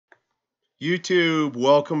YouTube,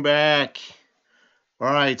 welcome back.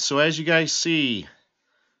 All right, so as you guys see,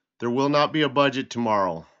 there will not be a budget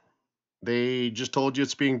tomorrow. They just told you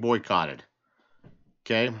it's being boycotted.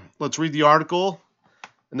 Okay, let's read the article,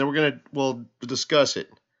 and then we'll discuss it.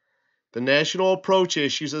 The National Approach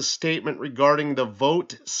issues a statement regarding the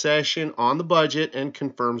vote session on the budget and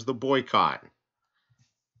confirms the boycott.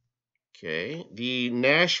 Okay, the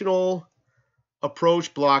National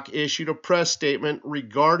Approach bloc issued a press statement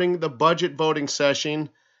regarding the budget voting session,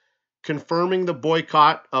 confirming the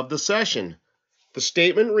boycott of the session. The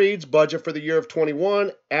statement reads, budget for the year of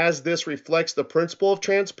 21, as this reflects the principle of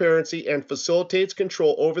transparency and facilitates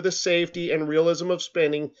control over the safety and realism of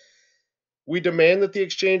spending. We demand that the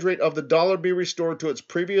exchange rate of the dollar be restored to its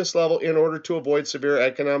previous level in order to avoid severe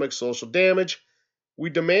economic social damage. We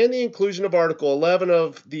demand the inclusion of Article 11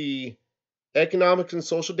 of the Economic and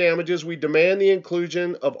Social Damages. We demand the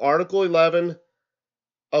inclusion of Article 11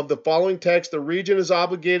 of the following text. The region is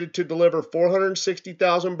obligated to deliver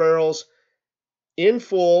 460,000 barrels in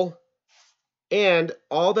full and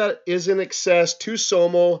all that is in excess to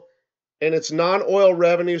SOMO and its non-oil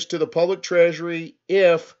revenues to the public treasury.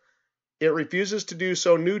 If it refuses to do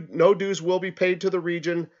so, no dues will be paid to the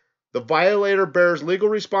region. The violator bears legal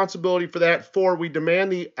responsibility for that. 4, we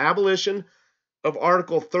demand the abolition of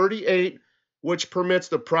Article 38, which permits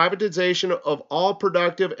the privatization of all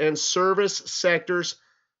productive and service sectors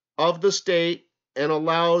of the state and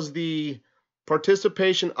allows the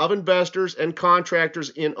participation of investors and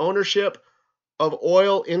contractors in ownership of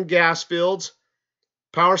oil and gas fields,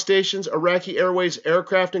 power stations, Iraqi Airways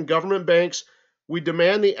aircraft, and government banks. We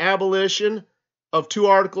demand the abolition of 2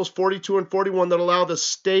 Articles 42 and 41 that allow the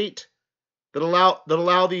state that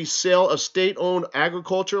allow the sale of state-owned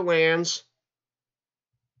agriculture lands.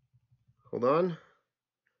 Hold on.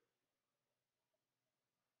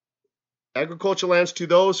 Agricultural lands to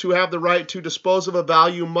those who have the right to dispose of a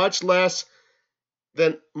value much less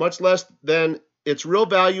than its real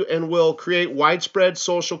value and will create widespread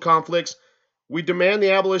social conflicts. We demand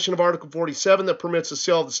the abolition of Article 47 that permits the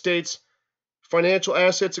sale of the state's financial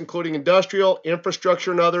assets, including industrial,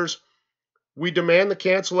 infrastructure, and others. We demand the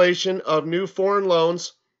cancellation of new foreign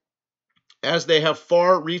loans as they have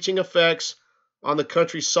far-reaching effects on the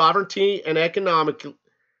country's sovereignty and economy.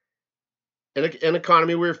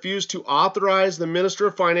 We refuse to authorize the Minister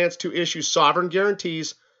of Finance to issue sovereign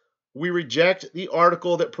guarantees. We reject the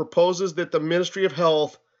article that proposes that the Ministry of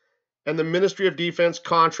Health and the Ministry of Defense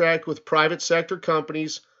contract with private sector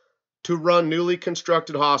companies to run newly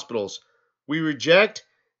constructed hospitals. We reject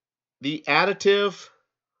the additive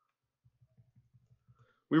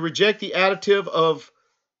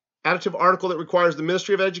article that requires the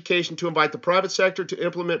Ministry of Education to invite the private sector to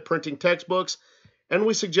implement printing textbooks, and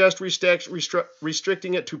we suggest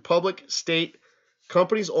restricting it to public state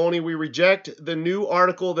companies only. We reject the new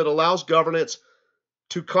article that allows governments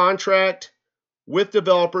to contract with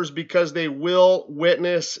developers because they will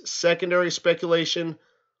witness secondary speculation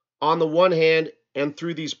on the one hand, and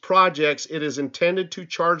through these projects it is intended to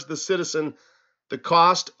charge the citizen the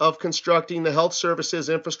cost of constructing the health services,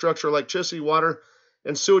 infrastructure, electricity, water,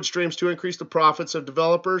 and sewage streams to increase the profits of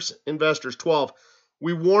developers, investors. 12.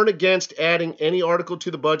 We warn against adding any article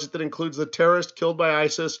to the budget that includes the terrorist killed by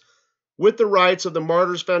ISIS with the rights of the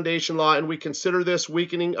Martyrs Foundation law, and we consider this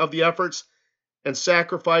weakening of the efforts and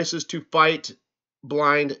sacrifices to fight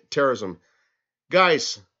blind terrorism.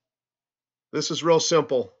 Guys, this is real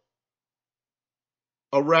simple.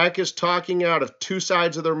 Iraq is talking out of 2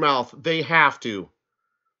 sides of their mouth. They have to.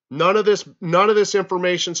 None of this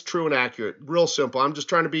information is true and accurate. Real simple. I'm just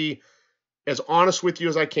trying to be as honest with you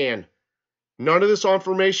as I can. None of this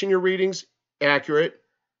information you're reading is accurate.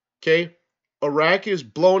 Okay? Iraq is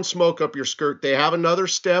blowing smoke up your skirt. They have another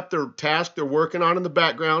step, their task they're working on in the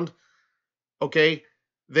background. Okay?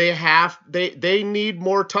 They need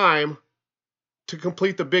more time to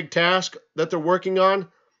complete the big task that they're working on.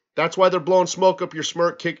 That's why they're blowing smoke up your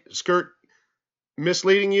skirt,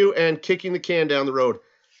 misleading you and kicking the can down the road.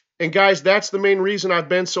 And guys, that's the main reason I've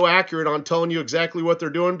been so accurate on telling you exactly what they're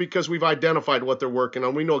doing, because we've identified what they're working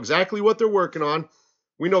on. We know exactly what they're working on.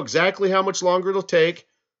 We know exactly how much longer it'll take.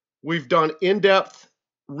 We've done in-depth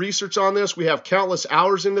research on this. We have countless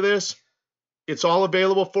hours into this. It's all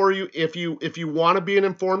available for you. If you want to be an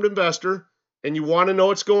informed investor and you want to know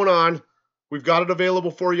what's going on, we've got it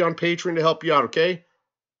available for you on Patreon to help you out, okay?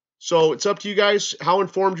 So it's up to you guys how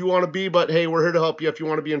informed you want to be, but hey, we're here to help you if you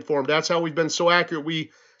want to be informed. That's how we've been so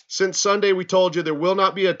accurate. Since Sunday, we told you there will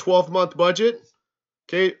not be a 12-month budget.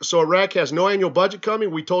 Okay, so Iraq has no annual budget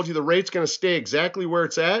coming. We told you the rate's going to stay exactly where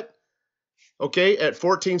it's at. okay, at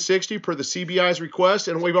 $14.60 per the CBI's request.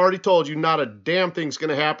 And we've already told you not a damn thing's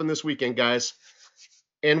going to happen this weekend, guys.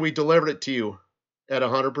 And we delivered it to you at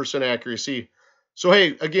 100% accuracy. So,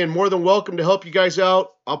 hey, again, more than welcome to help you guys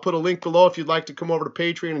out. I'll put a link below if you'd like to come over to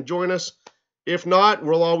Patreon and join us. If not,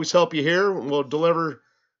 we'll always help you here. We'll deliver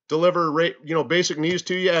basic news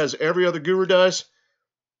to you as every other guru does.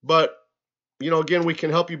 But, again, we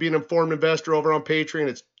can help you be an informed investor over on Patreon.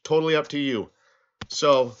 It's totally up to you.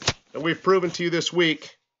 So, and we've proven to you this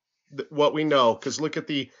week what we know. Because look at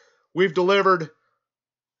we've delivered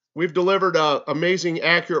amazing,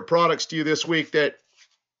 accurate products to you this week that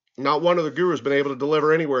not one of the gurus has been able to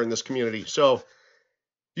deliver anywhere in this community. So,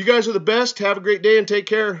 you guys are the best. Have a great day and take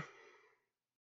care.